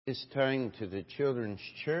This time to the children's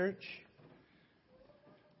church.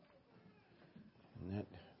 And that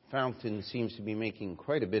fountain seems to be making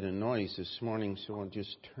quite a bit of noise this morning, so I'll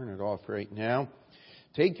just turn it off right now.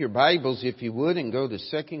 Take your Bibles, if you would, and go to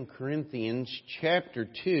 2 Corinthians chapter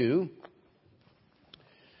 2.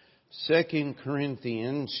 2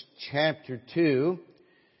 Corinthians chapter 2.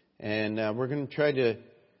 And we're going to try to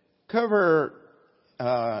cover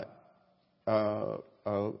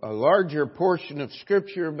a larger portion of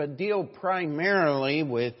Scripture, but deal primarily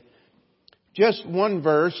with just one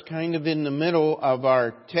verse, kind of in the middle of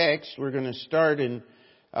our text. We're going to start in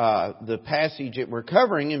the passage that we're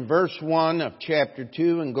covering in verse 1 of chapter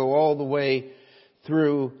 2 and go all the way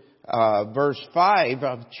through verse 5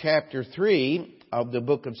 of chapter 3 of the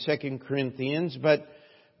book of 2 Corinthians. But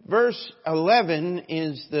verse 11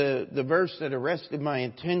 is the verse that arrested my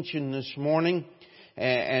attention this morning,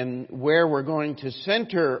 and where we're going to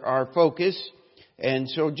center our focus. And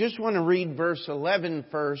so just want to read verse 11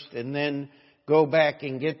 first and then go back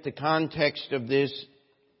and get the context of this.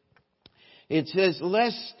 It says,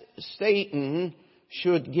 "Lest Satan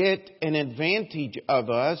should get an advantage of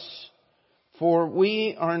us, for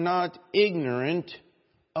we are not ignorant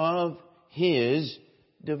of his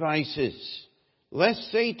devices." Lest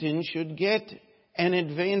Satan should get an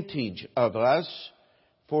advantage of us,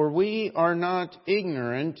 for we are not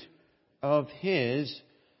ignorant of his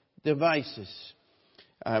devices.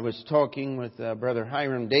 I was talking with Brother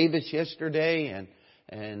Hiram Davis yesterday,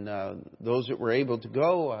 and those that were able to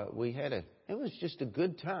go, it was just a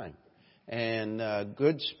good time and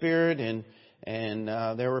good spirit, and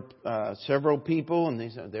there were several people, and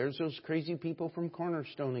they said, "There's those crazy people from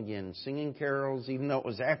Cornerstone again, singing carols," even though it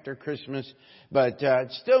was after Christmas. But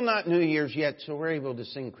it's still not New Year's yet, so we're able to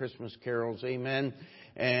sing Christmas carols. Amen.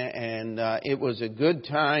 And it was a good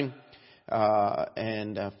time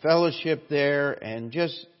and fellowship there, and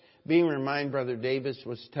just being reminded. Brother Davis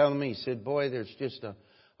was telling me, he said, "Boy, there's just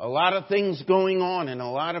a lot of things going on in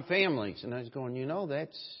a lot of families." And I was going,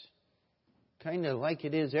 that's kind of like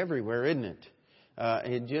it is everywhere, isn't it?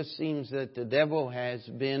 It just seems that the devil has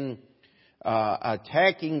been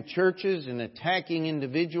attacking churches and attacking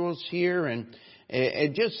individuals here, and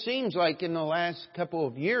it just seems like in the last couple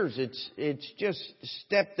of years it's just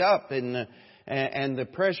stepped up, and the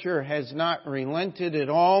pressure has not relented at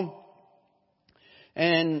all.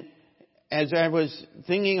 And as I was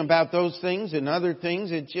thinking about those things and other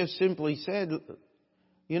things, it just simply said,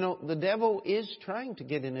 the devil is trying to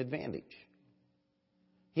get an advantage.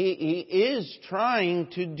 He is trying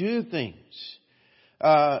to do things.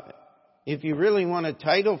 If you really want a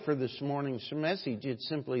title for this morning's message, it's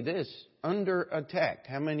simply this: Under Attack.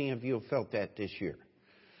 How many of you have felt that this year?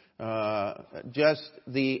 Just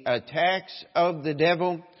the attacks of the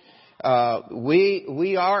devil.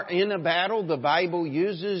 We are in a battle. The Bible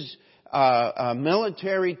uses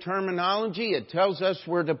military terminology. It tells us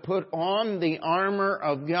we're to put on the armor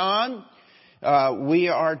of God. We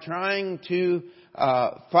are trying to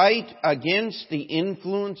fight against the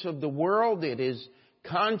influence of the world. It is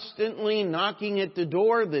constantly knocking at the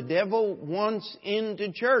door. The devil wants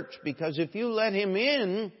into church, because if you let him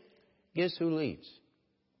in, guess who leaves?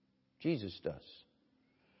 Jesus does.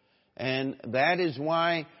 And that is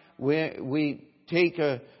why we take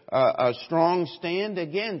a strong stand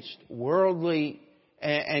against worldly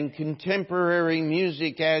and contemporary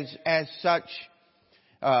music as such.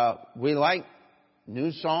 We like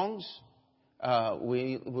new songs.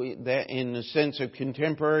 That in the sense of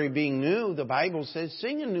contemporary being new, the Bible says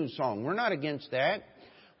sing a new song. We're not against that.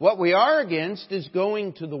 What we are against is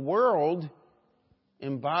going to the world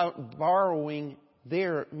and borrowing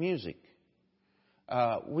their music.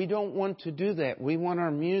 We don't want to do that. We want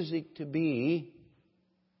our music to be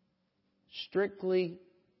strictly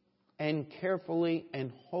and carefully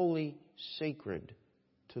and wholly sacred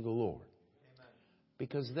to the Lord.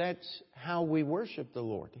 Because that's how we worship the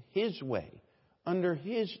Lord, His way, under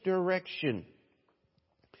His direction.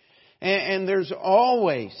 And there's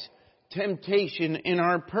always temptation in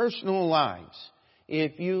our personal lives.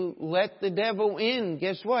 If you let the devil in,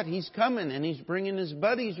 guess what? He's coming, and he's bringing his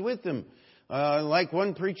buddies with him. Like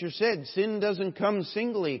one preacher said, sin doesn't come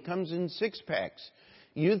singly, it comes in 6-packs.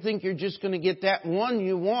 You think you're just going to get that one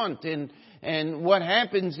you want, and what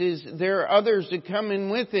happens is there are others that come in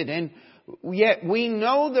with it. And yet we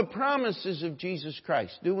know the promises of Jesus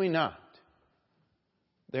Christ, do we not?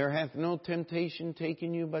 There hath no temptation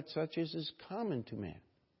taken you but such as is common to man.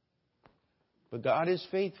 But God is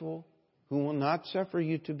faithful, who will not suffer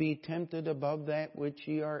you to be tempted above that which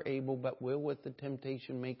ye are able, but will with the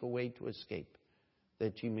temptation make a way to escape,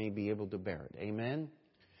 that ye may be able to bear it. Amen?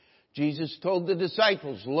 Jesus told the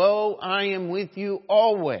disciples, "Lo, I am with you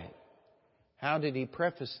always." How did He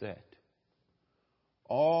preface that?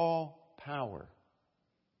 All power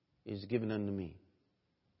is given unto me,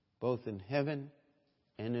 both in heaven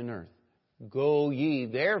and in earth. Go ye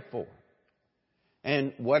therefore.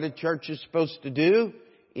 And what a church is supposed to do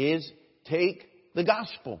is take the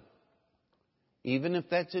gospel, even if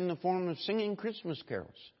that's in the form of singing Christmas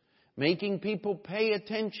carols, making people pay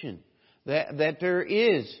attention that there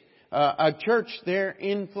is a church there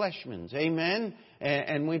in Fleshman's. Amen.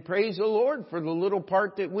 And we praise the Lord for the little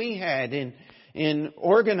part that we had in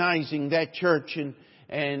organizing that church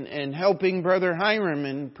and helping Brother Hiram.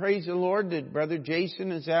 And praise the Lord that Brother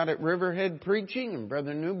Jason is out at Riverhead preaching, and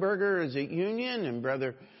Brother Newberger is at Union, and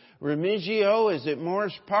Brother Remigio is at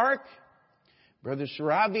Morris Park. Brother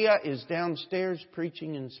Saravia is downstairs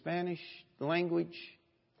preaching in Spanish language.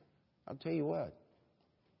 I'll tell you what,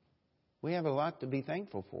 we have a lot to be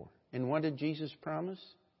thankful for. And what did Jesus promise?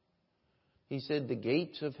 He said the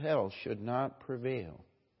gates of hell should not prevail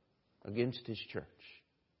against His church.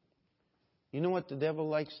 You know what the devil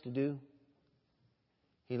likes to do?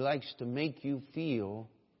 He likes to make you feel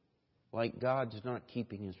like God's not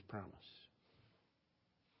keeping His promise.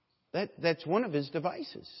 That's one of his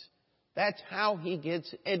devices. That's how he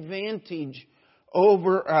gets advantage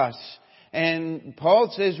over us. And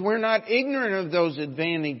Paul says we're not ignorant of those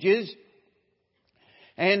advantages.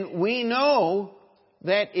 And we know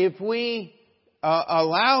that if we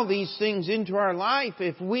allow these things into our life,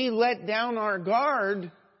 if we let down our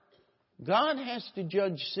guard, God has to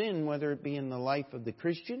judge sin, whether it be in the life of the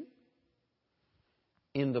Christian,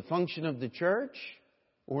 in the function of the church,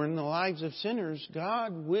 or in the lives of sinners.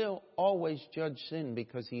 God will always judge sin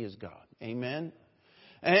because He is God. Amen.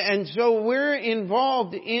 And so we're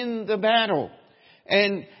involved in the battle.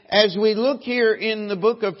 And as we look here in the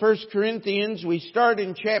book of 1 Corinthians, we start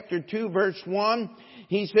in chapter 2, verse 1.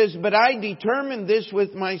 He says, "But I determined this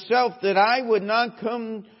with myself, that I would not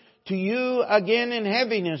come to you again in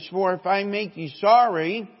heaviness. For if I make you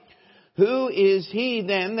sorry, who is He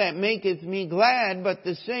then that maketh me glad, but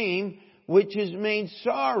the same which is made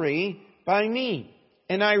sorry by me?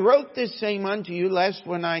 And I wrote this same unto you, lest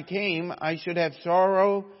when I came I should have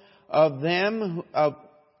sorrow of them,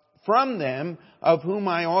 from them, of whom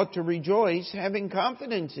I ought to rejoice, having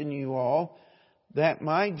confidence in you all, that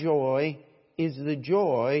my joy is the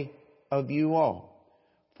joy of you all.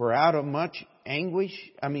 For out of much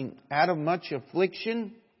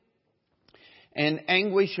affliction and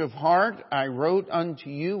anguish of heart, I wrote unto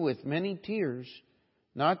you with many tears,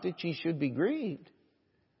 not that ye should be grieved,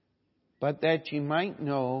 but that ye might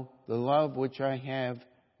know the love which I have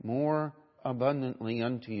more abundantly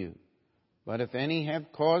unto you. But if any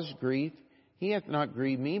have caused grief, he hath not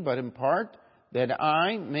grieved me, but in part, that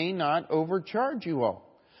I may not overcharge you all.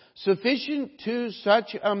 Sufficient to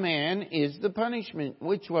such a man is the punishment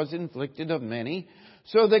which was inflicted of many.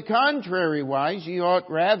 So the contrariwise, ye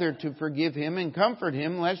ought rather to forgive him and comfort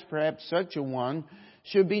him, lest perhaps such a one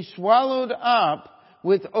should be swallowed up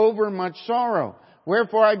with overmuch sorrow.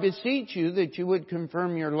 Wherefore I beseech you that you would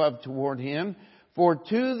confirm your love toward him. For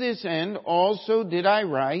to this end also did I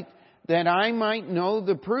write, that I might know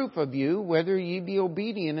the proof of you, whether ye be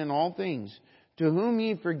obedient in all things. To whom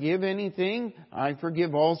ye forgive anything, I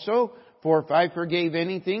forgive also. For if I forgave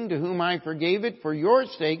anything, to whom I forgave it, for your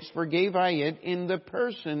sakes forgave I it in the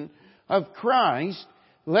person of Christ,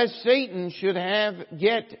 lest Satan should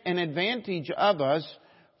get an advantage of us,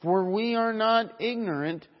 for we are not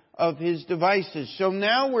ignorant of his devices." So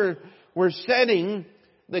now we're setting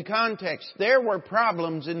the context. There were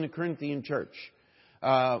problems in the Corinthian church.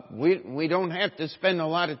 We don't have to spend a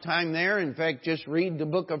lot of time there. In fact, just read the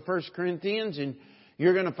book of 1 Corinthians and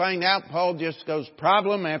you're going to find out Paul just goes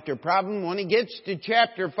problem after problem. When he gets to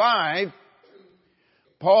chapter 5,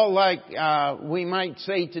 Paul, like we might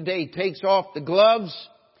say today, takes off the gloves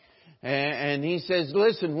and he says,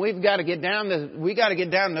 "Listen, we got to get down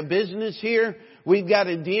to business here. We've got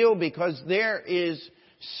to deal because there is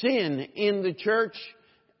sin in the church,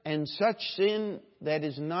 and such sin that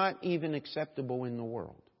is not even acceptable in the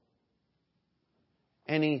world."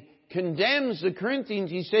 And he condemns the Corinthians.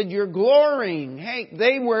 He said, "You're glorying." Hey,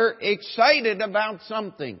 they were excited about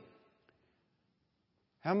something.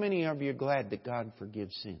 How many of you are glad that God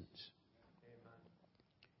forgives sins?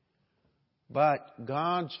 But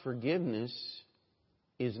God's forgiveness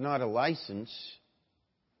is not a license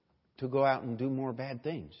to go out and do more bad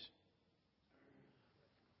things.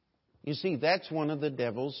 You see, that's one of the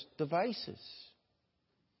devil's devices.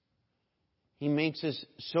 He makes us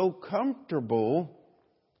so comfortable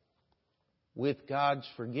with God's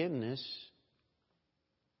forgiveness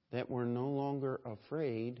that we're no longer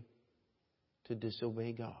afraid to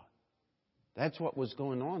disobey God. That's what was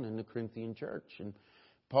going on in the Corinthian church. And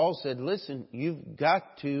Paul said, listen, you've got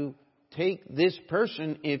to take this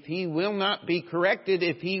person. If he will not be corrected,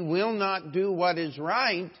 if he will not do what is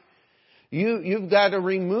right, you've got to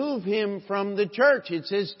remove him from the church. It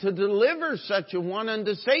says to deliver such a one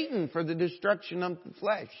unto Satan for the destruction of the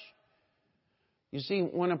flesh. You see,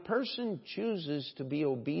 when a person chooses to be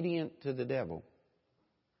obedient to the devil,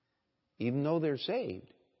 even though they're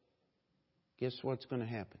saved, guess what's going to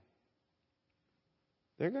happen?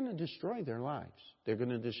 They're going to destroy their lives. They're going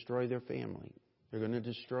to destroy their family. They're going to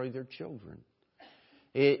destroy their children.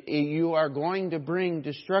 You are going to bring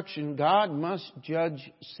destruction. God must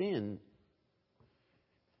judge sin.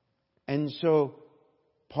 And so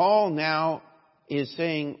Paul now is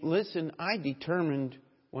saying, listen, I determined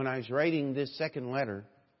when I was writing this second letter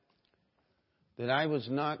that I was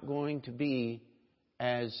not going to be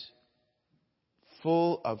as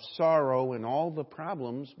full of sorrow and all the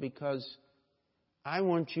problems, because I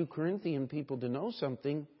want you Corinthian people to know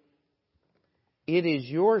something. It is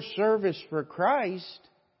your service for Christ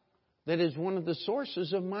that is one of the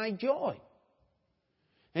sources of my joy.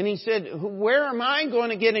 And he said, where am I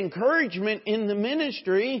going to get encouragement in the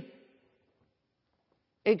ministry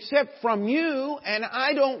except from you? And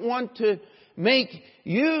I don't want to make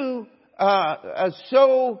you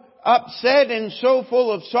so upset and so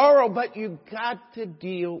full of sorrow, but you've got to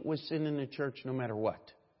deal with sin in the church no matter what.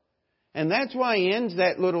 And that's why he ends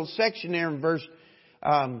that little section there in verse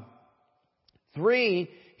 3.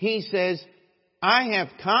 He says, I have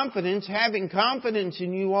confidence, having confidence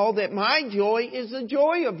in you all, that my joy is the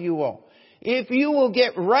joy of you all. If you will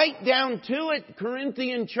get right down to it,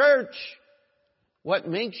 Corinthian church, what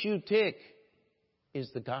makes you tick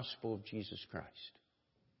is the gospel of Jesus Christ.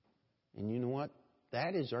 And you know what?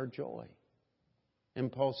 That is our joy.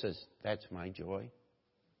 And Paul says, that's my joy.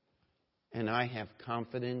 And I have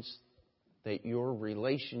confidence that your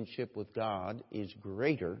relationship with God is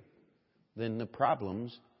greater than the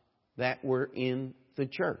problems that were in the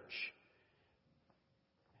church.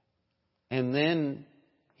 And then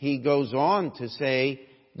he goes on to say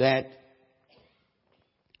that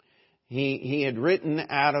he had written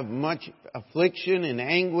out of much affliction and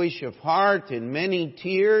anguish of heart and many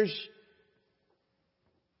tears.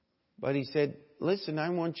 But he said, listen, I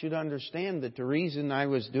want you to understand that the reason I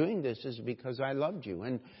was doing this is because I loved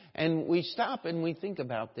you. And we stop and we think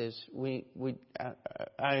about this.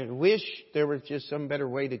 I wish there was just some better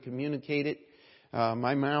way to communicate it.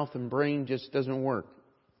 My mouth and brain just doesn't work.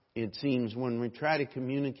 It seems when we try to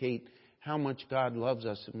communicate how much God loves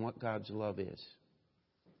us and what God's love is.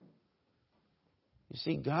 You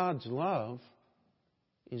see, God's love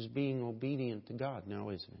is being obedient to God now,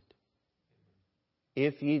 isn't it?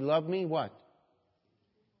 If ye love me, what?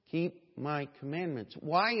 Keep my commandments.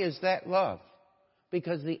 Why is that love?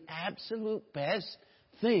 Because the absolute best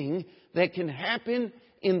thing that can happen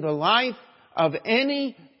in the life of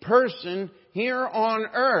any person here on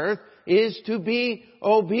earth is to be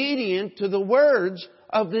obedient to the words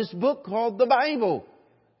of this book called the Bible.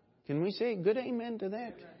 Can we say a good amen to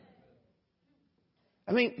that?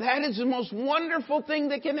 I mean, that is the most wonderful thing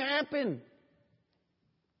that can happen.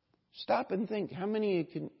 Stop and think. How many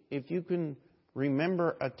if you can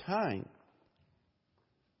remember a time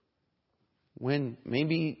when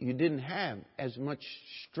maybe you didn't have as much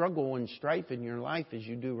struggle and strife in your life as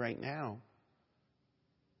you do right now,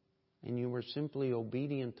 and you were simply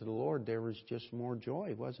obedient to the Lord, there was just more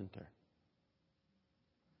joy, wasn't there?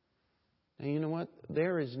 Now, you know what?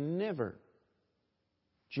 There is never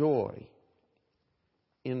joy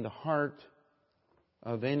in the heart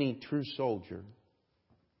of any true soldier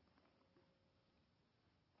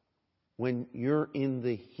when you're in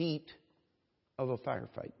the heat of a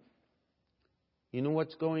firefight. You know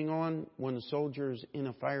what's going on when a soldier is in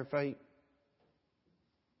a firefight?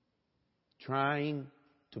 Trying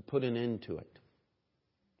to put an end to it.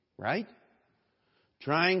 Right?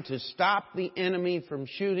 Trying to stop the enemy from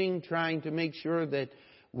shooting, trying to make sure that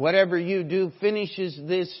whatever you do finishes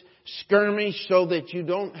this skirmish so that you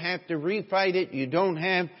don't have to refight it. You don't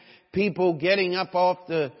have people getting up off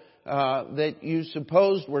the that you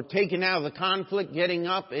supposed were taken out of the conflict, getting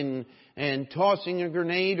up and tossing a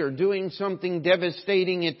grenade or doing something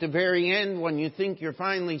devastating at the very end when you think you're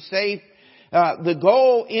finally safe. The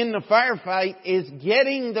goal in the firefight is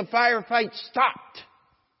getting the firefight stopped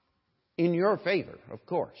in your favor, of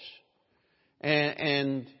course.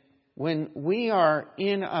 And when we are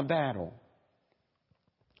in a battle,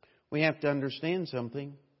 we have to understand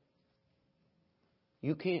something.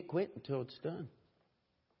 You can't quit until it's done.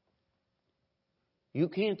 You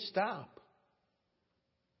can't stop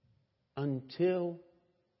until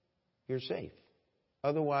you're safe.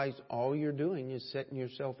 Otherwise, all you're doing is setting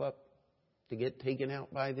yourself up to get taken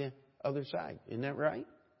out by the other side. Isn't that right?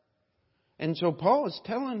 And so Paul is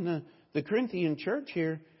telling the Corinthian church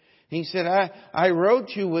here, he said, I wrote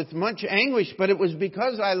you with much anguish, but it was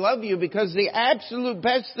because I love you, because the absolute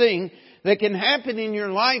best thing that can happen in your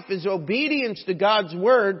life is obedience to God's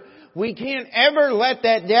Word. We can't ever let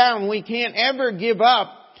that down. We can't ever give up.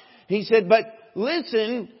 He said, but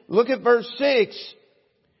listen, look at verse 6.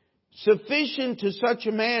 Sufficient to such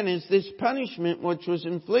a man is this punishment which was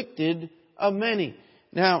inflicted of many.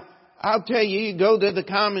 Now, I'll tell you, you go to the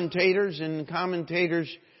commentators, and the commentators,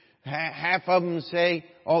 half of them say,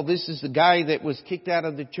 oh, this is the guy that was kicked out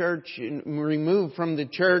of the church and removed from the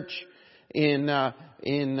church in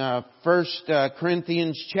 1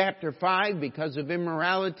 Corinthians chapter 5 because of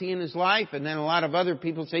immorality in his life. And then a lot of other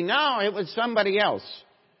people say, no, it was somebody else.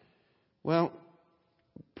 Well,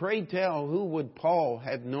 pray tell, who would Paul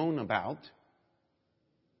have known about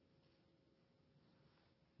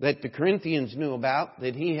that the Corinthians knew about,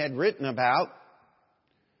 that he had written about?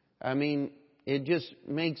 I mean, it just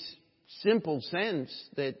makes simple sense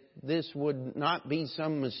that this would not be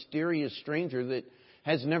some mysterious stranger that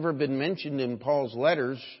has never been mentioned in Paul's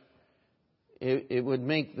letters. It would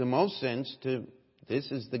make the most sense to,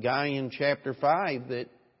 this is the guy in chapter 5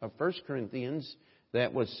 of 1 Corinthians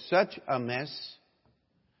that was such a mess.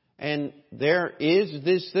 And there is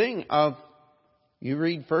this thing of, you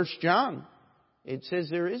read 1 John, it says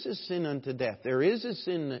there is a sin unto death. There is a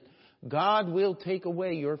sin that God will take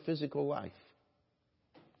away your physical life.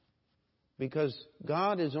 Because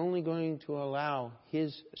God is only going to allow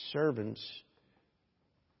His servants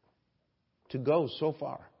to go so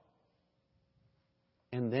far.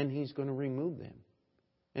 And then He's going to remove them.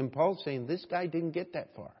 And Paul's saying this guy didn't get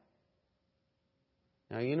that far.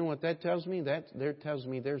 Now, you know what that tells me? That tells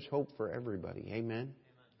me there's hope for everybody. Amen?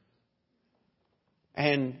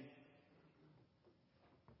 And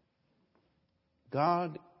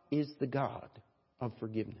God is the God of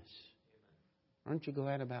forgiveness. Aren't you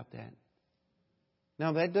glad about that?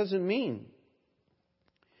 Now, that doesn't mean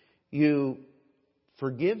you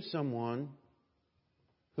forgive someone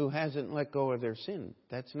who hasn't let go of their sin.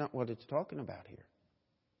 That's not what it's talking about here.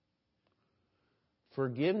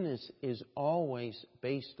 Forgiveness is always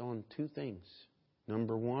based on two things.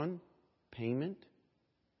 Number one, payment.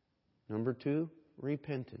 Number two,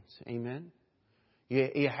 repentance. Amen?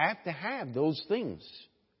 You have to have those things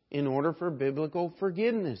in order for biblical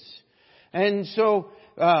forgiveness. And so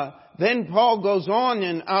then Paul goes on,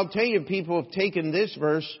 and I'll tell you, people have taken this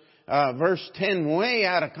verse 10, way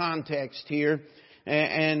out of context here.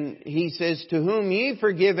 And he says, to whom ye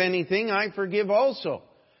forgive anything, I forgive also.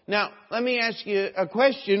 Now, let me ask you a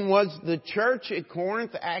question. Was the church at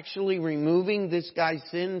Corinth actually removing this guy's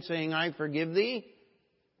sin, saying, I forgive thee?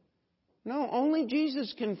 No, only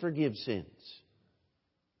Jesus can forgive sins.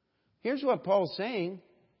 Here's what Paul's saying.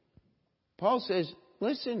 Paul says,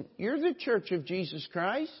 listen, you're the church of Jesus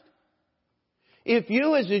Christ. If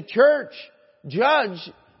you as a church judge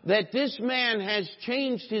that this man has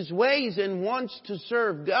changed his ways and wants to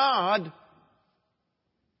serve God,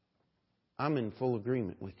 I'm in full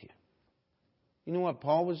agreement with you. You know what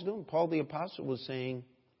Paul was doing? Paul the Apostle was saying,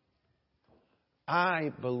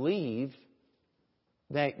 I believe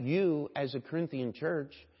that you as a Corinthian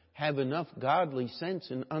church have enough godly sense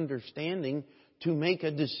and understanding to make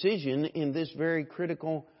a decision in this very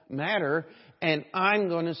critical matter. And I'm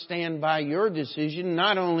going to stand by your decision.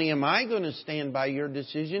 Not only am I going to stand by your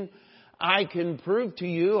decision, I can prove to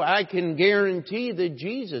you, I can guarantee that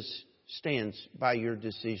Jesus stands by your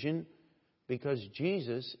decision, because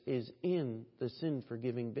Jesus is in the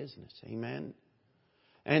sin-forgiving business. Amen?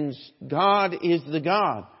 And God is the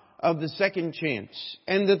God of the second chance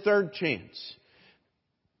and the third chance.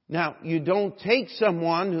 Now, you don't take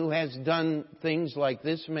someone who has done things like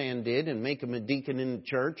this man did and make him a deacon in the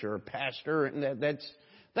church or a pastor. And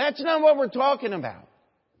that's not what we're talking about.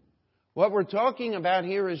 What we're talking about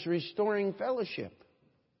here is restoring fellowship.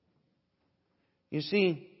 You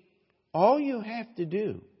see, all you have to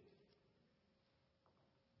do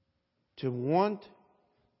to want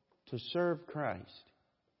to serve Christ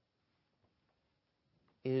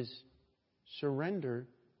is surrender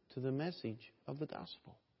to the message of the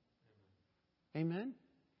gospel. Amen?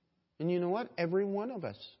 And you know what? Every one of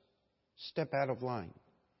us step out of line.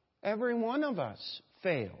 Every one of us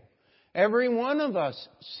fail. Every one of us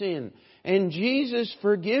sin. And Jesus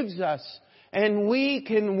forgives us. And we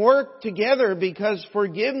can work together because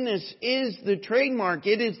forgiveness is the trademark.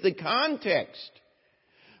 It is the context.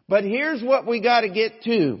 But here's what we got to get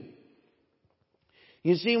to.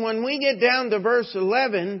 You see, when we get down to verse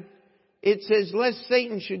 11, it says, lest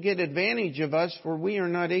Satan should get advantage of us, for we are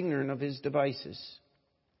not ignorant of his devices.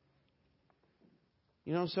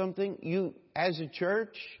 You know something? As a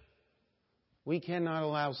church, we cannot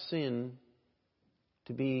allow sin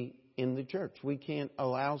to be in the church. We can't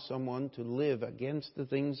allow someone to live against the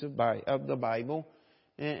things of the Bible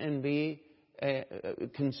and be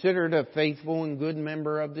considered a faithful and good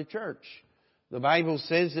member of the church. The Bible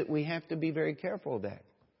says that we have to be very careful of that.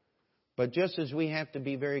 But just as we have to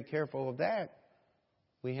be very careful of that,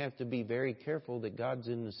 we have to be very careful that God's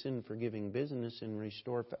in the sin-forgiving business and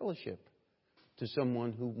restore fellowship to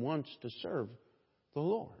someone who wants to serve the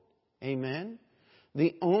Lord. Amen?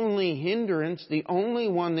 The only hindrance, the only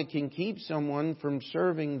one that can keep someone from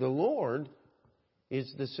serving the Lord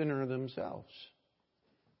is the sinner themselves.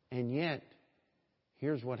 And yet,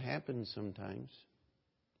 here's what happens sometimes.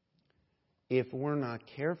 If we're not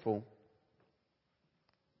careful,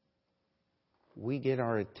 we get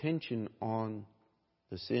our attention on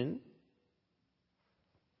the sin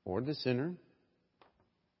or the sinner,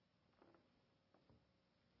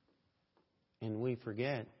 and we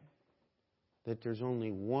forget that there's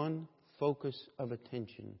only one focus of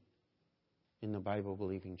attention in the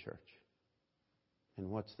Bible-believing church. And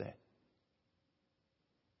what's that?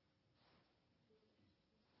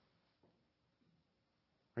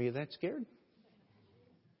 Are you that scared?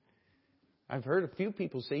 I've heard a few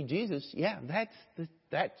people say Jesus. Yeah,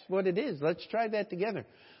 that's what it is. Let's try that together.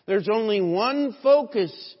 There's only one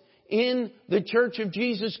focus in the Church of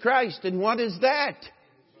Jesus Christ. And what is that?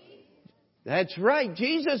 That's right.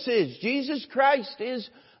 Jesus is. Jesus Christ is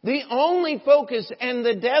the only focus and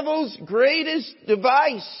the devil's greatest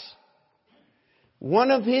device.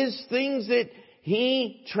 One of his things that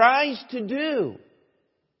he tries to do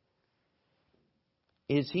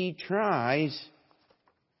is he tries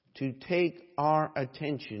to take our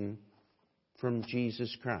attention from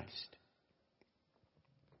Jesus Christ.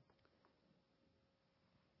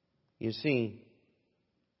 You see,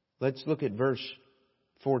 let's look at verse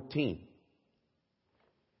 14.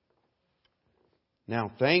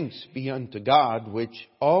 Now thanks be unto God, which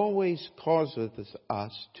always causeth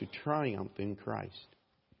us to triumph in Christ,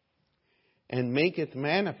 and maketh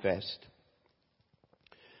manifest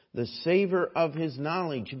the savor of His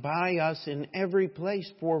knowledge by us in every place.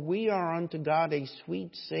 For we are unto God a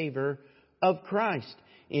sweet savor of Christ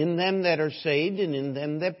in them that are saved and in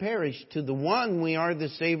them that perish. To the one we are the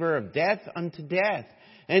savor of death unto death,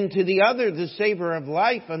 and to the other the savor of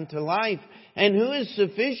life unto life. And who is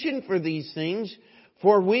sufficient for these things?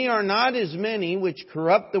 For we are not as many which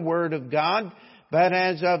corrupt the word of God, but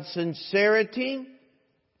as of sincerity,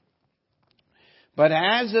 but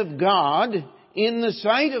as of God, in the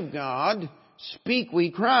sight of God, speak we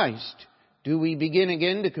Christ. Do we begin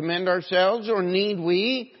again to commend ourselves, or need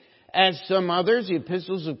we, as some others, the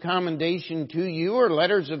epistles of commendation to you, or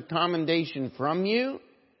letters of commendation from you?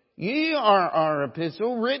 Ye are our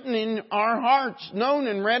epistle, written in our hearts, known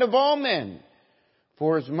and read of all men.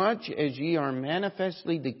 Forasmuch as ye are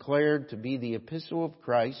manifestly declared to be the epistle of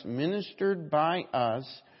Christ, ministered by us,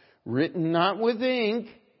 written not with ink,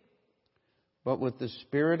 but with the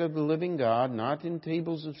Spirit of the living God, not in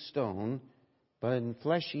tables of stone, but in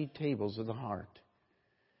fleshy tables of the heart.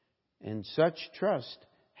 And such trust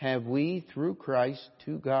have we through Christ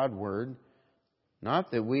to Godward, not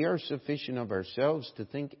that we are sufficient of ourselves to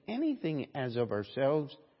think anything as of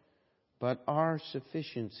ourselves, but our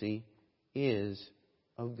sufficiency is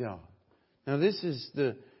of God. Now this is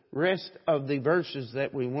the rest of the verses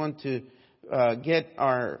that we want to get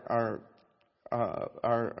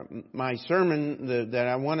my sermon that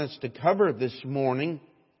I want us to cover this morning.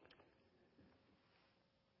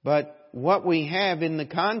 But what we have in the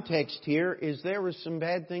context here is there was some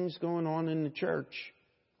bad things going on in the church.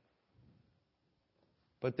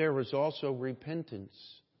 But there was also repentance.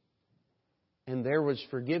 And there was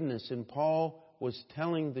forgiveness. And Paul was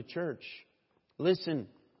telling the church, listen,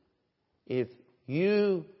 if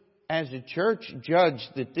you as a church judge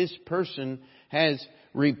that this person has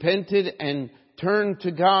repented and turned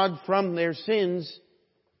to God from their sins,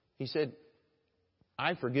 he said,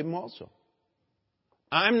 I forgive them also.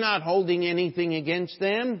 I'm not holding anything against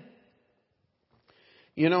them.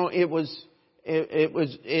 You know, it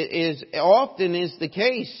often is the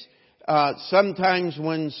case. Sometimes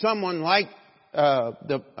when someone like Paul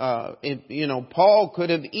could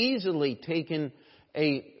have easily taken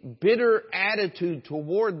a bitter attitude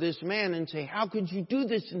toward this man and say, how could you do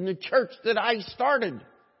this in the church that I started?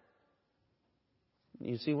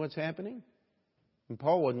 You see what's happening? And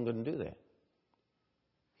Paul wasn't going to do that.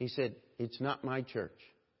 He said, it's not my church.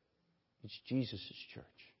 It's Jesus' church.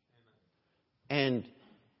 And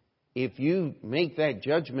if you make that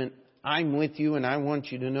judgment, I'm with you, and I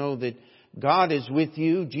want you to know that God is with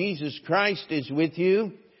you. Jesus Christ is with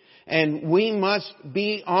you. And we must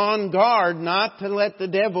be on guard not to let the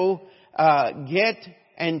devil get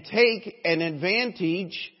and take an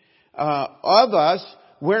advantage of us.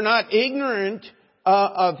 We're not ignorant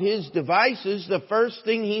of his devices. The first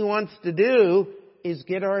thing he wants to do is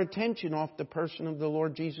get our attention off the person of the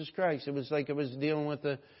Lord Jesus Christ. It was like I was dealing with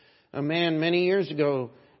a man many years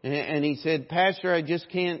ago, and he said, "Pastor, I just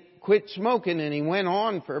can't quit smoking." And he went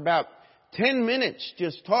on for about 10 minutes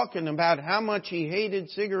just talking about how much he hated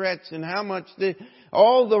cigarettes and how much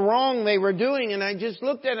all the wrong they were doing. And I just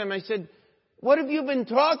looked at him. I said, "What have you been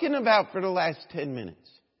talking about for the last 10 minutes?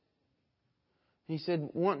 He said,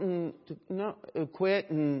 "Wanting to quit,"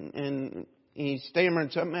 and he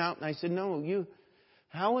stammered something out. And I said, "No,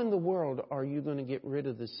 how in the world are you going to get rid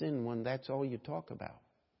of the sin when that's all you talk about?"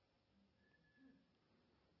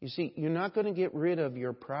 You see, you're not going to get rid of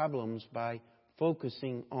your problems by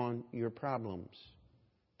focusing on your problems.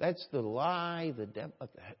 That's the lie, the devil.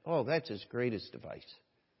 Oh, that's his greatest device.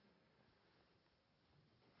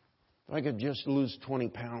 If I could just lose 20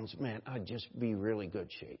 pounds, man, I'd just be really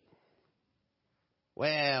good shape.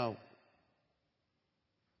 Well,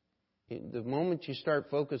 the moment you start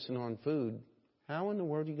focusing on food, how in the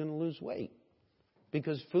world are you going to lose weight?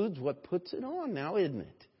 Because food's what puts it on now, isn't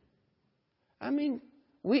it? I mean,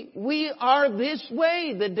 we are this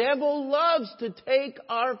way. The devil loves to take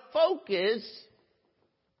our focus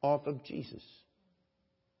off of Jesus.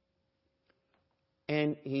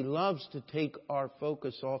 And he loves to take our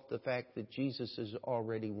focus off the fact that Jesus has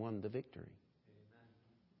already won the victory.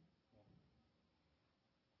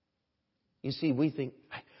 You see, we think,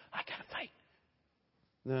 I got to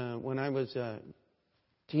fight. When I was a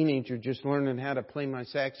teenager just learning how to play my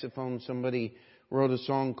saxophone, somebody wrote a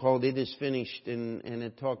song called "It Is Finished," and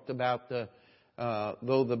it talked about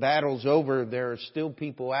though the battle's over, there are still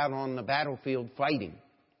people out on the battlefield fighting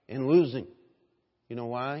and losing. You know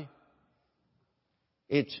why?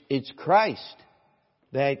 It's Christ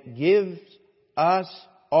that gives us,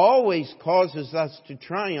 always causes us to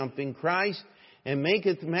triumph in Christ, and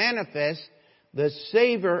maketh manifest the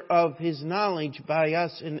savor of His knowledge by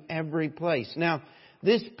us in every place. Now,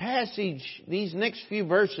 this passage, these next few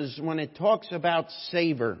verses, when it talks about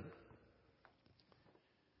savor,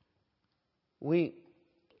 we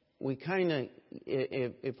kind of,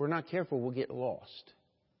 if we're not careful, we'll get lost.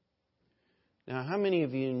 Now, how many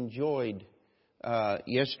of you enjoyed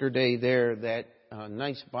yesterday there that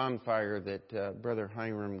nice bonfire that Brother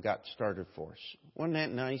Hiram got started for us? Wasn't that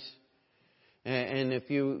nice? And if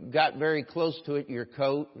you got very close to it, your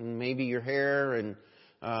coat and maybe your hair, and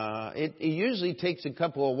it usually takes a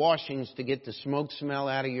couple of washings to get the smoke smell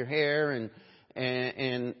out of your hair,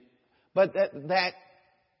 but that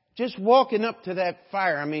just walking up to that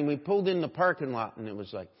fire. I mean, we pulled in the parking lot, and it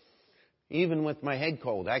was like, even with my head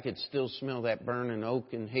cold, I could still smell that burning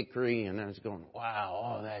oak and hickory, and I was going,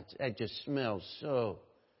 wow, that just smells so.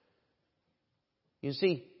 You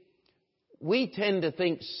see, we tend to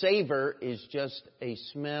think savor is just a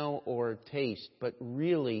smell or a taste, but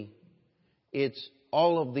really it's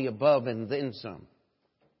all of the above and then some.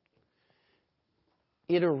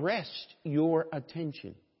 It arrests your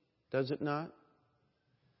attention, does it not?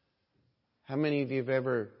 How many of you have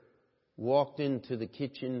ever walked into the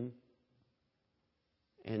kitchen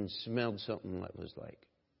and smelled something that was like,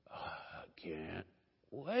 oh, I can't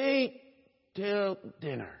wait till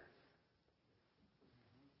dinner?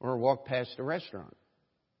 Or walk past a restaurant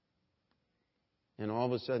and all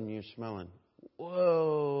of a sudden you're smelling,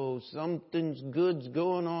 whoa, something's good's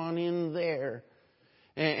going on in there.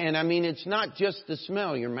 And I mean, it's not just the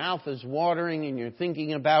smell. Your mouth is watering and you're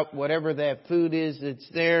thinking about whatever that food is that's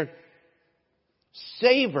there.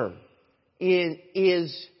 Savor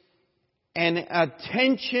is an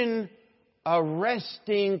attention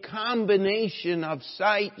arresting combination of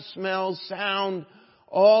sight, smell, sound,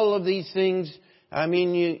 all of these things. I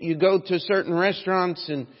mean, you go to certain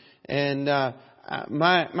restaurants and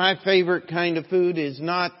my favorite kind of food is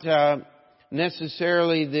not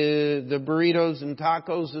necessarily the burritos and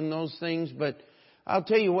tacos and those things, but I'll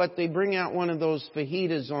tell you what, they bring out one of those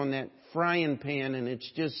fajitas on that frying pan and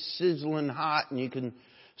it's just sizzling hot and you can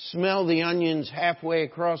smell the onions halfway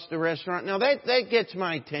across the restaurant. Now that gets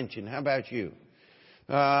my attention. How about you?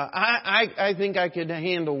 I think I could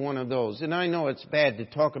handle one of those. And I know it's bad to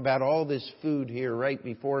talk about all this food here right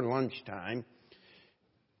before lunchtime.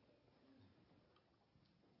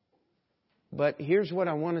 But here's what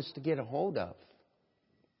I want us to get a hold of.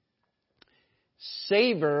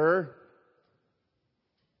 Savor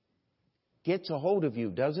gets a hold of you,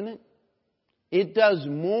 doesn't it? It does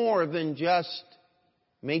more than just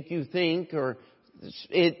make you think, or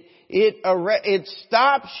it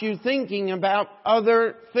stops you thinking about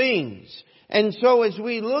other things. And so as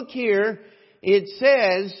we look here, it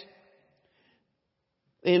says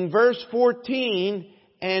in verse 14,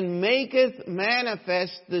 and maketh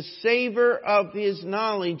manifest the savor of His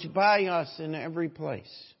knowledge by us in every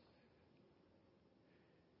place.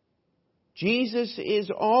 Jesus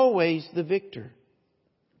is always the victor.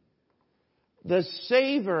 The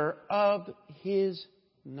savor of His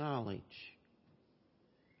knowledge.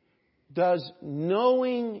 Does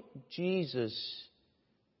knowing Jesus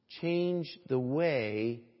change the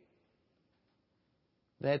way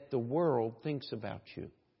that the world thinks about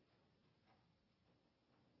you?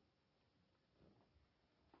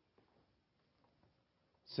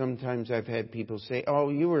 Sometimes I've had people say, oh,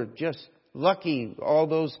 you were just lucky, all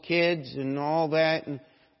those kids and all that. And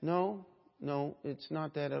no, it's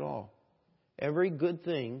not that at all. Every good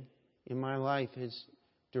thing in my life is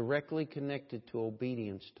directly connected to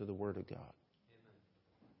obedience to the Word of God.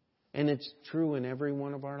 And it's true in every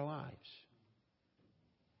one of our lives.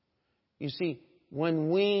 You see, when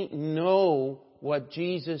we know what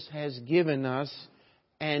Jesus has given us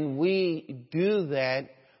and we do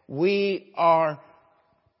that, we are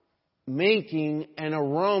making an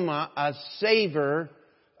aroma, a savor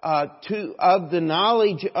of the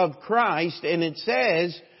knowledge of Christ. And it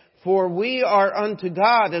says, for we are unto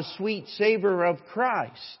God a sweet savor of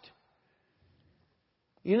Christ.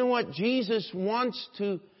 You know what Jesus wants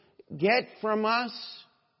to get from us?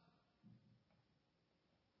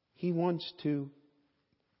 He wants to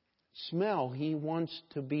smell. He wants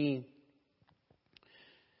to be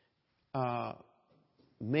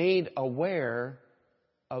made aware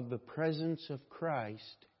of the presence of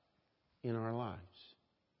Christ in our lives.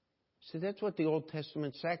 See, that's what the Old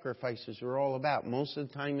Testament sacrifices are all about. Most of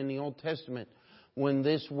the time in the Old Testament, when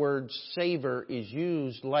this word savor is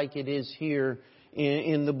used like it is here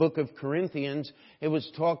in the book of Corinthians, it was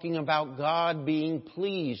talking about God being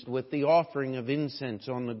pleased with the offering of incense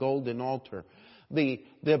on the golden altar. The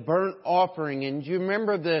burnt offering. And do you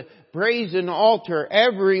remember the brazen altar?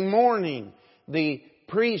 Every morning the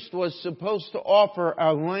priest was supposed to offer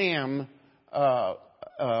a lamb,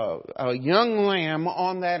 a young lamb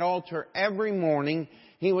on that altar every morning.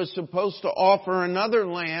 He was supposed to offer another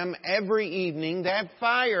lamb every evening. That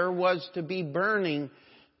fire was to be burning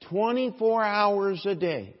 24 hours a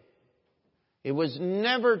day. It was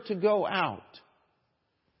never to go out.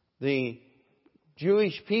 The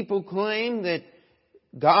Jewish people claim that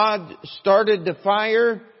God started the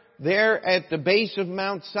fire there at the base of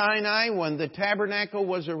Mount Sinai when the tabernacle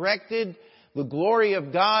was erected. The glory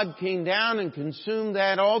of God came down and consumed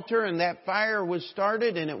that altar, and that fire was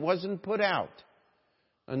started, and it wasn't put out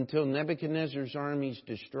until Nebuchadnezzar's armies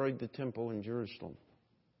destroyed the temple in Jerusalem.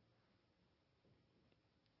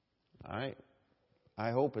 I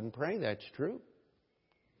hope and pray that's true.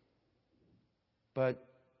 But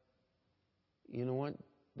you know what?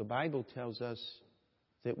 The Bible tells us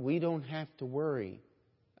that we don't have to worry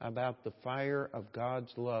about the fire of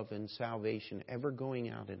God's love and salvation ever going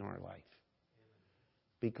out in our life,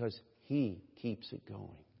 because He keeps it going.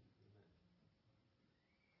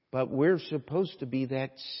 But we're supposed to be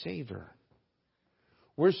that savor.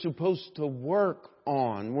 We're supposed to work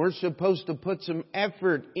on. We're supposed to put some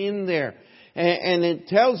effort in there. And it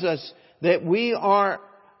tells us that we are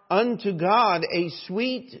unto God a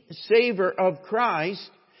sweet savor of Christ,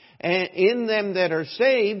 and in them that are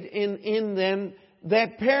saved, in them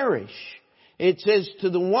that perish. It says,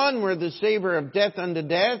 to the one we're the savor of death unto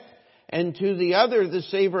death, and to the other the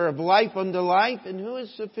savor of life unto life. And who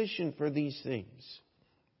is sufficient for these things?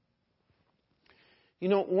 You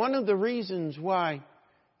know, one of the reasons why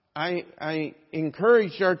I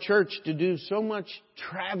encouraged our church to do so much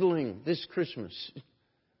traveling this Christmas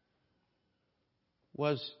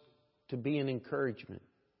was to be an encouragement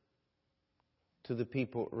to the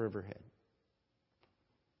people at Riverhead.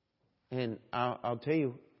 And I'll tell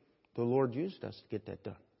you, the Lord used us to get that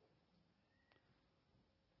done.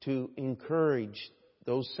 To encourage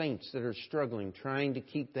those saints that are struggling, trying to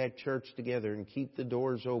keep that church together and keep the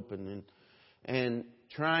doors open, and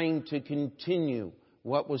trying to continue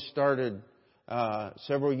what was started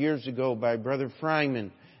several years ago by Brother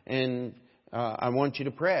Fryman. And I want you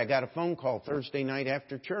to pray. I got a phone call Thursday night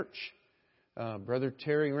after church. Brother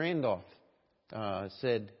Terry Randolph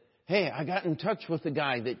said, hey, I got in touch with a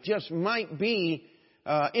guy that just might be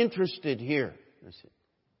interested here. I said,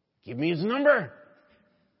 give me his number.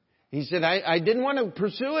 He said, I didn't want to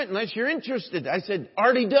pursue it unless you're interested. I said,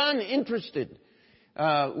 already done, interested.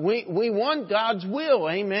 We want God's will.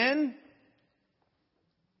 Amen?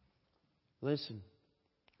 Listen,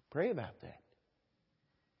 pray about that.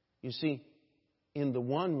 You see, in the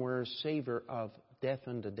one we're a savor of death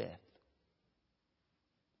unto death.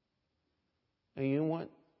 And you know what?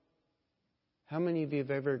 How many of you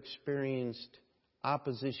have ever experienced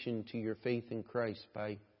opposition to your faith in Christ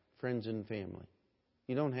by friends and family?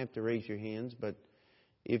 You don't have to raise your hands, but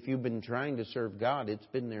if you've been trying to serve God, it's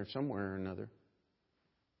been there somewhere or another.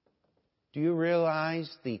 Do you realize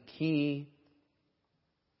the key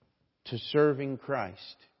to serving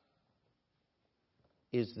Christ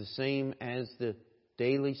is the same as the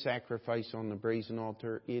daily sacrifice on the brazen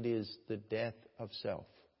altar? It is the death of self.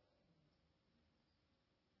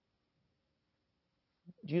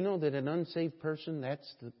 Do you know that an unsaved person,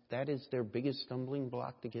 that is their biggest stumbling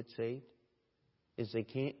block to get saved? Is they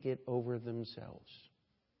can't get over themselves.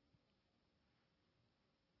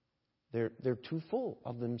 They're too full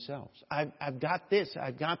of themselves. I've got this,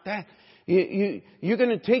 I've got that. You're going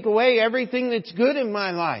to take away everything that's good in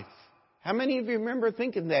my life. How many of you remember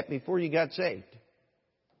thinking that before you got saved?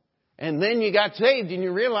 And then you got saved and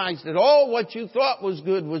you realized that all what you thought was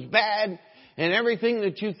good was bad, and everything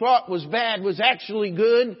that you thought was bad was actually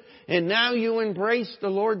good, and now you embrace the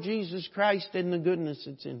Lord Jesus Christ and the goodness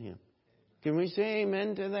that's in Him. Can we say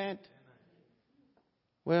amen to that?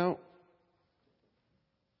 Well,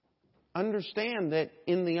 understand that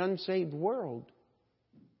in the unsaved world,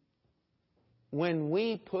 when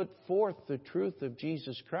we put forth the truth of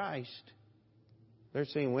Jesus Christ, they're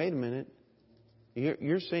saying, wait a minute,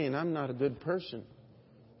 you're saying I'm not a good person.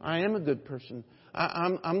 I am a good person.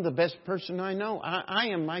 I'm the best person I know. I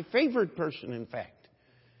am my favorite person, in fact.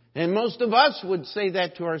 And most of us would say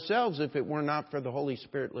that to ourselves if it were not for the Holy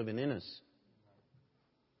Spirit living in us.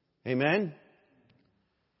 Amen?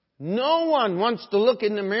 No one wants to look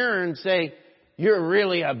in the mirror and say, you're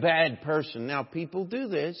really a bad person. Now, people do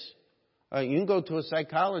this. You can go to a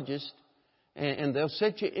psychologist and they'll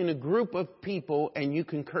set you in a group of people and you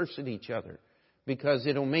can curse at each other because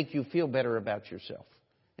it'll make you feel better about yourself.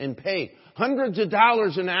 And pay hundreds of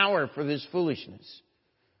dollars an hour for this foolishness.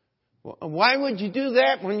 Why would you do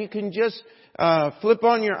that when you can just flip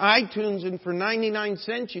on your iTunes and for 99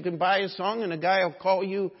 cents you can buy a song and a guy will call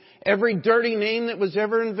you every dirty name that was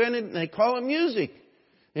ever invented and they call it music.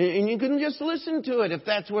 And you can just listen to it if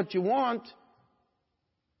that's what you want.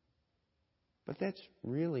 But that's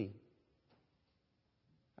really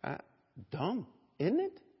dumb, isn't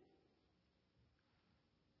it?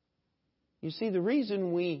 You see, the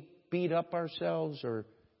reason we beat up ourselves or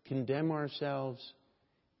condemn ourselves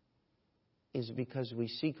is because we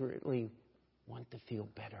secretly want to feel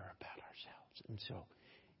better about ourselves. And so,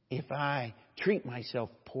 if I treat myself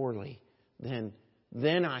poorly, then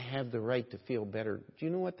I have the right to feel better. Do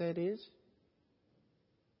you know what that is?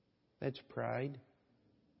 That's pride.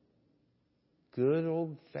 Good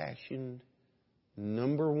old-fashioned,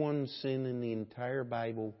 number one sin in the entire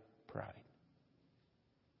Bible, pride.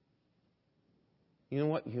 You know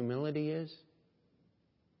what humility is?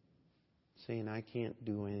 Saying, I can't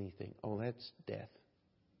do anything. Oh, that's death.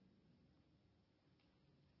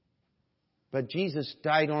 But Jesus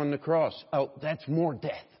died on the cross. Oh, that's more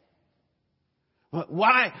death.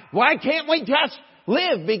 Why can't we just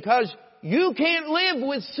live? Because you can't live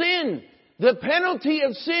with sin. The penalty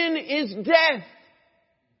of sin is death.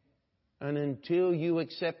 And until you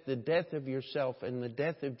accept the death of yourself and the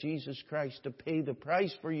death of Jesus Christ to pay the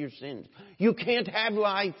price for your sins, you can't have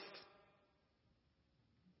life.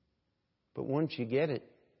 But once you get it,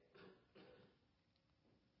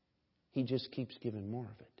 He just keeps giving more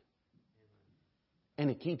of it.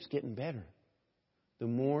 And it keeps getting better. The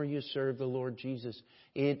more you serve the Lord Jesus,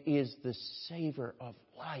 it is the savor of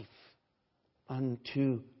life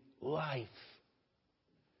unto life.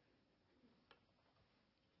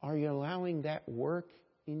 Are you allowing that work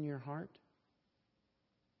in your heart?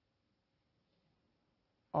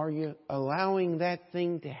 Are you allowing that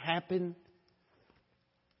thing to happen?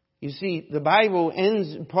 You see, the Bible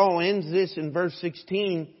Paul ends this in verse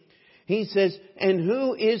 16. He says, and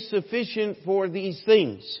who is sufficient for these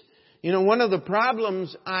things? You know, one of the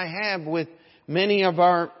problems I have with many of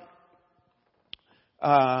our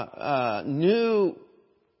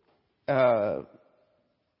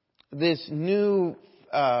this new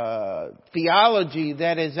theology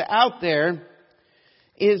that is out there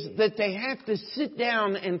is that they have to sit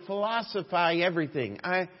down and philosophize everything.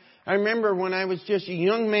 I remember when I was just a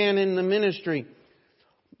young man in the ministry,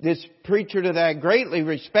 this preacher that I greatly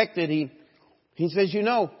respected, he says, you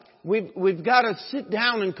know, we've got to sit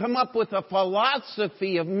down and come up with a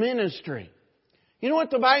philosophy of ministry. You know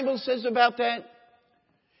what the Bible says about that?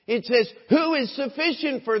 It says, who is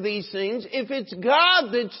sufficient for these things? If it's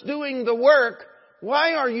God that's doing the work,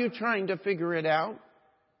 why are you trying to figure it out?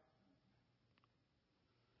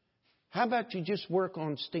 How about you just work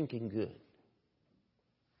on stinking good?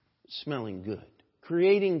 Smelling good.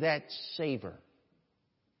 Creating that savor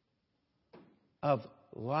of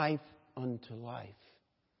life unto life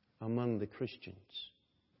among the Christians.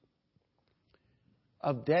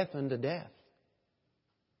 Of death unto death.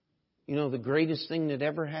 You know, the greatest thing that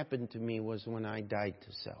ever happened to me was when I died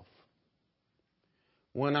to self.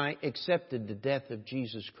 When I accepted the death of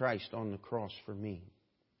Jesus Christ on the cross for me.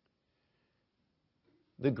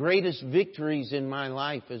 The greatest victories in my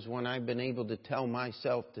life is when I've been able to tell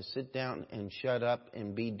myself to sit down and shut up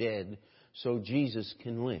and be dead so Jesus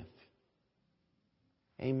can live.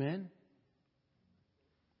 Amen?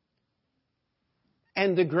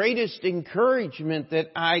 And the greatest encouragement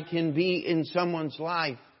that I can be in someone's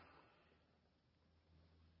life.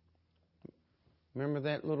 Remember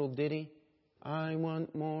that little ditty? I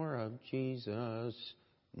want more of Jesus,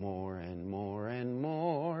 more and more and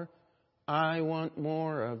more. I want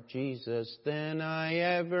more of Jesus than I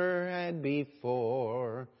ever had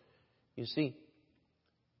before. You see,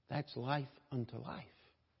 that's life unto life.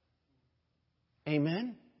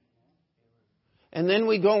 Amen? And then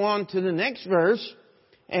we go on to the next verse,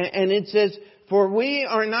 and it says, for we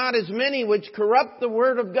are not as many which corrupt the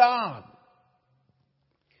word of God.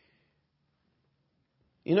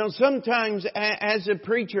 You know, sometimes as a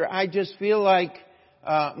preacher, I just feel like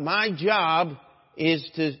my job is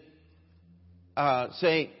to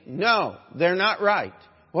say, no, they're not right.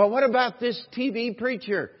 Well, what about this TV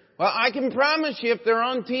preacher? Well, I can promise you if they're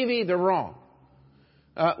on TV, they're wrong.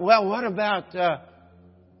 Well, what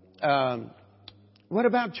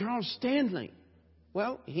about Charles Stanley?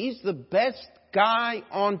 Well, he's the best guy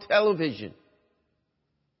on television.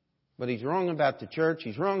 But he's wrong about the church.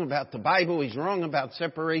 He's wrong about the Bible. He's wrong about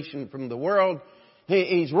separation from the world.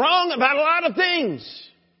 He's wrong about a lot of things.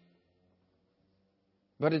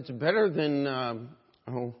 But it's better than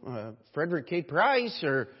Frederick K. Price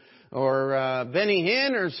or Benny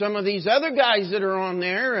Hinn or some of these other guys that are on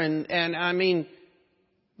there. And I mean,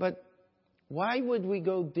 but why would we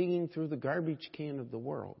go digging through the garbage can of the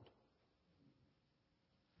world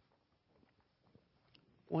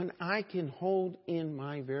when I can hold in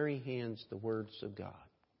my very hands the words of God?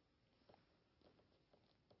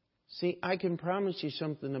 See, I can promise you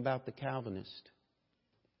something about the Calvinists.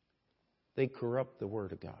 They corrupt the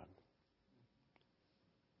Word of God.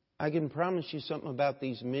 I can promise you something about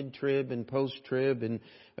these mid-trib and post-trib and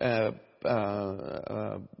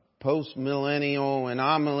post-millennial and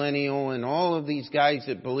amillennial and all of these guys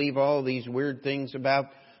that believe all these weird things about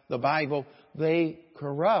the Bible. They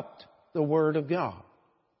corrupt the Word of God.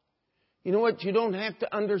 You know what? You don't have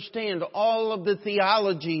to understand all of the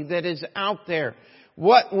theology that is out there.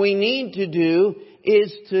 What we need to do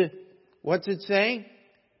is to, what's it say?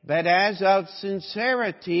 But as of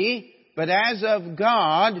sincerity, but as of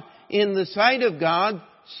God, in the sight of God,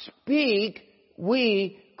 speak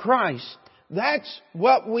we Christ. That's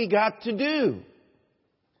what we got to do.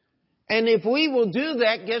 And if we will do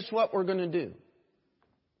that, guess what we're going to do?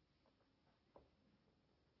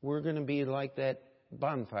 We're going to be like that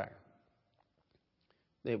bonfire.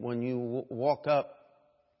 That when you walk up,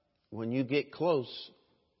 when you get close,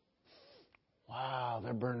 wow,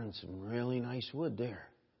 they're burning some really nice wood there.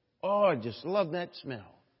 Oh, I just love that smell.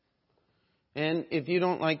 And if you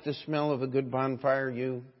don't like the smell of a good bonfire,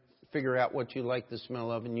 you figure out what you like the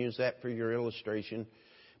smell of and use that for your illustration.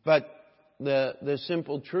 But the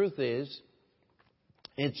simple truth is,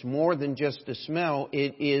 it's more than just a smell.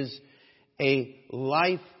 It is a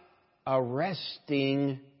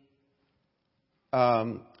life-arresting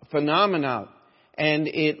phenomena. And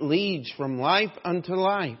it leads from life unto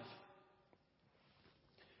life.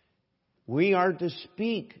 We are to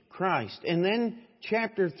speak Christ. And then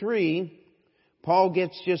chapter 3, Paul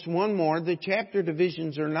gets just one more. The chapter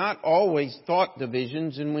divisions are not always thought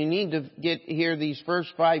divisions, and we need to hear these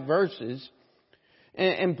first 5 verses.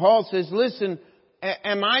 And Paul says, listen,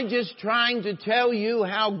 am I just trying to tell you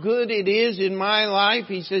how good it is in my life?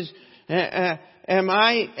 He says, am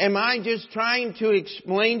I just trying to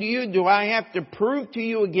explain to you? Do I have to prove to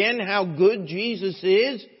you again how good Jesus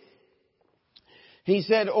is? He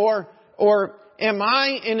said, or am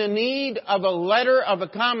I in a need of a letter of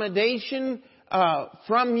accommodation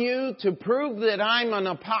from you to prove that I'm an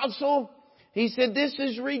apostle? He said, this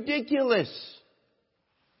is ridiculous.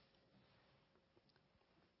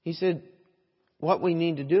 He said, what we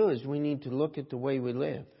need to do is we need to look at the way we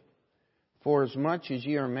live. For as much as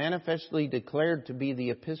ye are manifestly declared to be the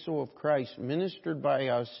epistle of Christ, ministered by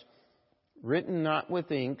us, written not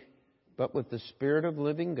with ink, but with the Spirit of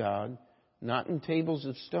living God, not in tables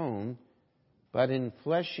of stone, but in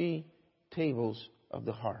fleshy tables of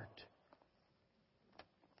the heart.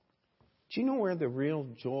 Do you know where the real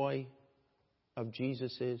joy of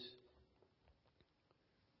Jesus is?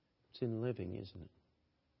 It's in living, isn't it?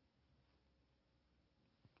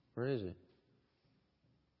 Where is it?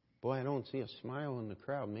 Boy, I don't see a smile in the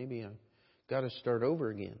crowd. Maybe I've got to start over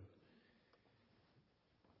again.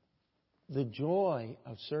 The joy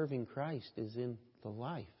of serving Christ is in the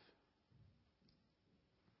life.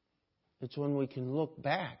 It's when we can look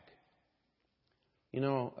back. You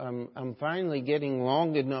know, I'm finally getting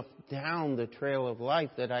long enough down the trail of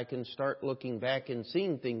life that I can start looking back and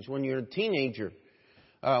seeing things. When you're a teenager,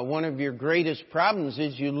 one of your greatest problems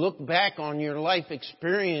is you look back on your life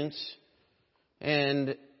experience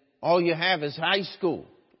and all you have is high school.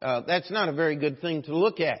 That's not a very good thing to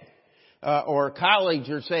look at. Or college,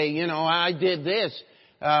 or say, you know, I did this.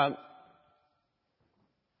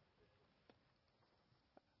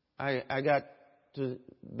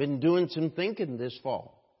 Been doing some thinking this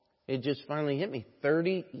fall. It just finally hit me.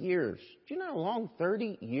 30 years. Do you know how long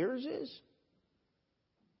 30 years is?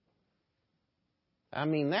 I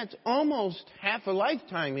mean, that's almost half a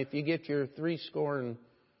lifetime if you get your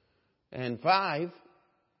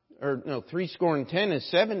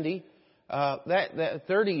 70. That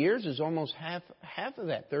 30 years is almost half of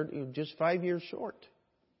that. Just 5 years short.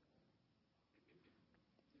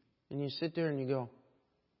 And you sit there and you go,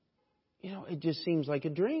 you know, it just seems like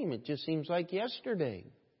a dream. It just seems like yesterday.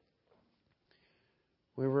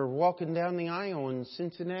 We were walking down the aisle in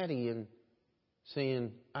Cincinnati and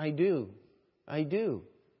saying, I do. But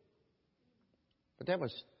that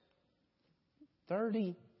was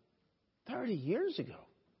 30 years ago.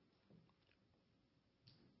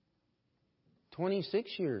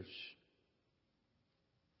 26 years.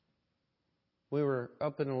 We were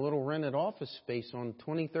up in a little rented office space on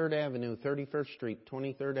 23rd Avenue, 31st Street,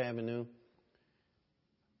 23rd Avenue.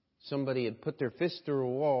 Somebody had put their fist through a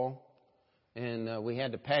wall, and we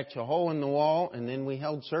had to patch a hole in the wall, and then we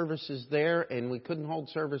held services there, and we couldn't hold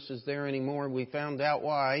services there anymore. We found out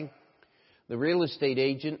why. The real estate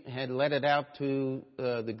agent had let it out to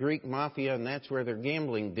the Greek mafia, and that's where their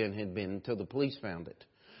gambling den had been until the police found it.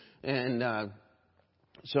 And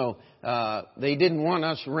so they didn't want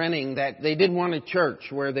us renting that. They didn't want a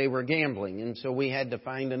church where they were gambling. And so we had to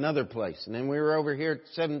find another place. And then we were over here at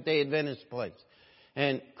Seventh-day Adventist place.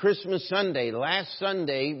 And Christmas Sunday, last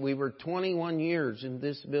Sunday, we were 21 years in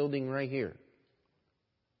this building right here.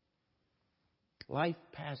 Life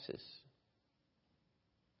passes.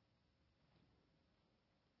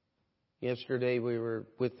 Yesterday we were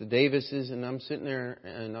with the Davises, and I'm sitting there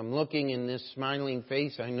and I'm looking in this smiling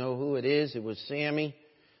face. I know who it is. It was Sammy.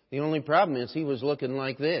 The only problem is he was looking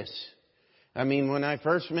like this. I mean, when I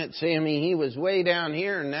first met Sammy, he was way down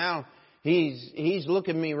here, and now he's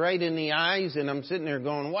looking me right in the eyes, and I'm sitting there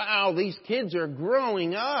going, wow, these kids are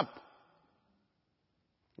growing up.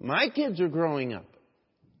 My kids are growing up.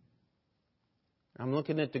 I'm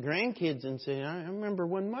looking at the grandkids and saying, I remember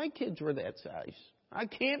when my kids were that size. I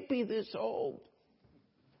can't be this old.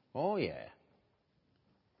 Oh, yeah.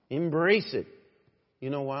 Embrace it. You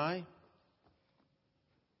know why?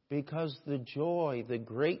 Because the joy, the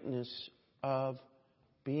greatness of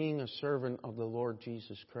being a servant of the Lord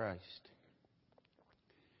Jesus Christ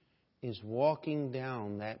is walking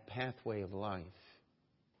down that pathway of life,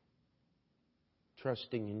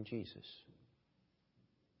 trusting in Jesus.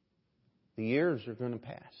 The years are going to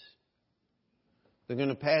pass. They're going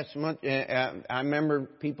to pass much. I remember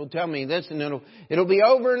people tell me this, and it'll be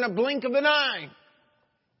over in a blink of an eye.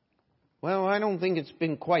 Well, I don't think it's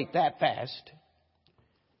been quite that fast.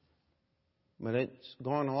 But it's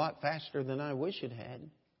gone a lot faster than I wish it had.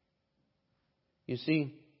 You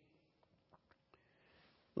see,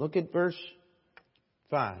 look at verse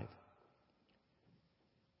 5.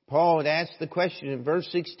 Paul had asked the question in verse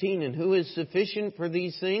 16, and who is sufficient for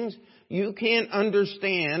these things? You can't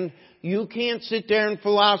understand. You can't sit there and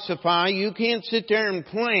philosophize. You can't sit there and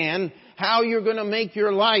plan how you're going to make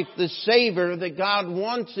your life the savor that God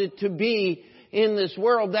wants it to be in this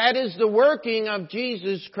world. That is the working of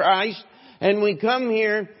Jesus Christ. And we come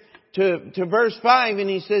here to verse 5, and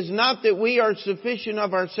he says, not that we are sufficient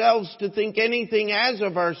of ourselves to think anything as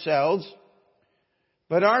of ourselves,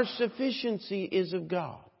 but our sufficiency is of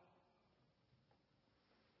God.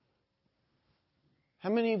 How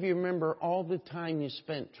many of you remember all the time you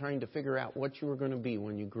spent trying to figure out what you were going to be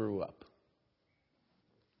when you grew up?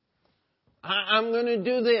 I'm going to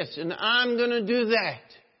do this and I'm going to do that.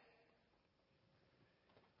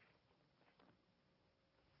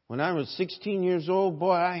 When I was 16 years old,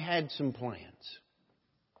 boy, I had some plans.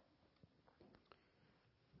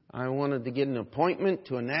 I wanted to get an appointment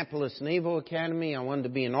to Annapolis Naval Academy. I wanted to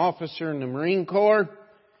be an officer in the Marine Corps.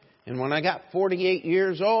 And when I got 48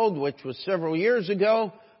 years old, which was several years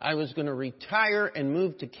ago, I was going to retire and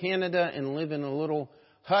move to Canada and live in a little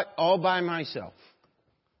hut all by myself.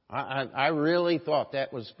 I really thought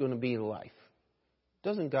that was going to be life.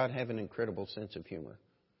 Doesn't God have an incredible sense of humor?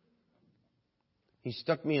 He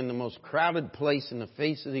stuck me in the most crowded place in the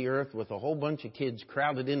face of the earth with a whole bunch of kids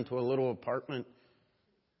crowded into a little apartment.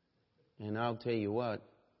 And I'll tell you what,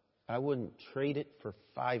 I wouldn't trade it for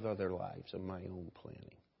 5 other lives of my own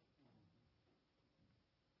planning.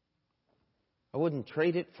 I wouldn't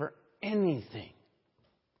trade it for anything.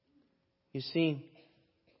 You see,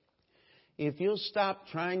 if you'll stop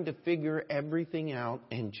trying to figure everything out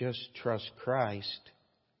and just trust Christ,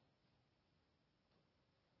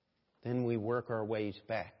 then we work our ways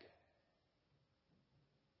back.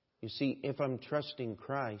 You see, if I'm trusting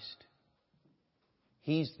Christ,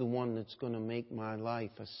 He's the one that's going to make my life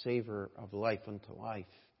a savor of life unto life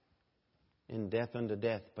and death unto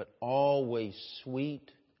death, but always sweet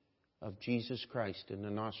of Jesus Christ in the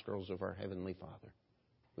nostrils of our Heavenly Father.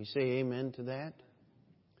 We say amen to that?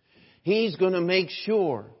 He's going to make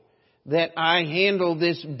sure that I handle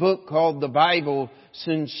this book called the Bible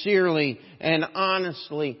sincerely and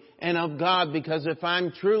honestly and of God, because if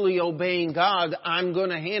I'm truly obeying God, I'm going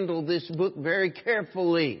to handle this book very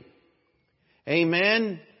carefully.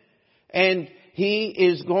 Amen? And He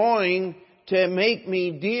is going to make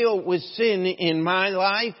me deal with sin in my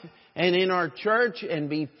life and in our church and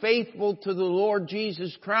be faithful to the Lord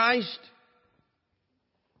Jesus Christ.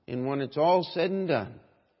 And when it's all said and done,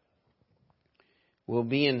 we'll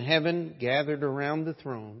be in heaven gathered around the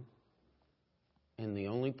throne. And the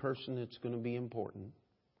only person that's going to be important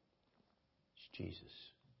is Jesus.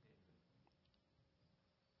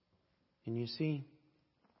 And you see,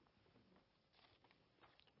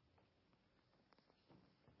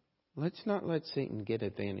 let's not let Satan get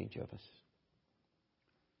advantage of us.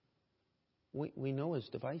 We know his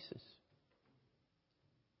devices.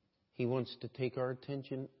 He wants to take our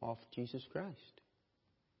attention off Jesus Christ.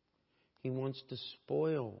 He wants to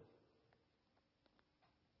spoil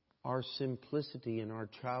our simplicity and our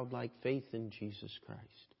childlike faith in Jesus Christ.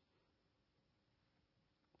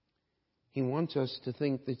 He wants us to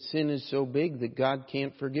think that sin is so big that God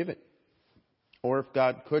can't forgive it. Or if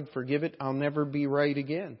God could forgive it, I'll never be right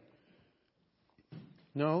again.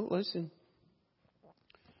 No, listen.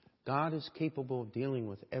 God is capable of dealing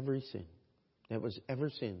with every sin that was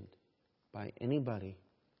ever sinned by anybody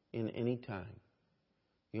in any time.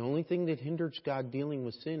 The only thing that hinders God dealing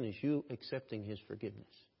with sin is you accepting His forgiveness.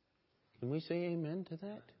 Can we say amen to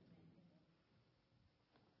that?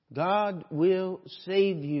 God will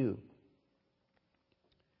save you.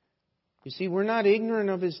 You see, we're not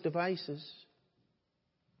ignorant of His devices.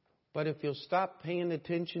 But if you'll stop paying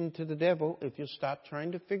attention to the devil, if you'll stop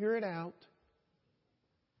trying to figure it out,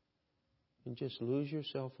 and just lose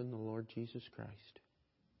yourself in the Lord Jesus Christ,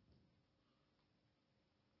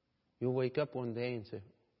 you'll wake up one day and say,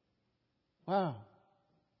 wow,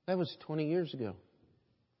 that was 20 years ago.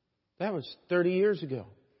 That was 30 years ago.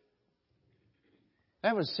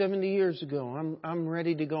 That was 70 years ago. I'm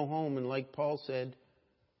ready to go home. And like Paul said,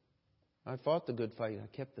 I fought the good fight. I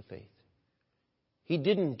kept the faith. He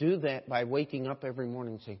didn't do that by waking up every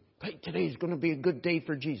morning and saying, hey, today's going to be a good day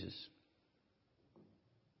for Jesus.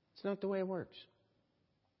 It's not the way it works.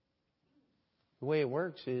 The way it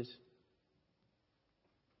works is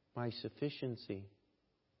my sufficiency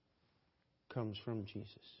comes from Jesus.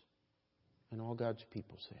 And all God's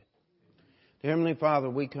people said. Dear Heavenly Father,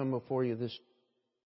 we come before you this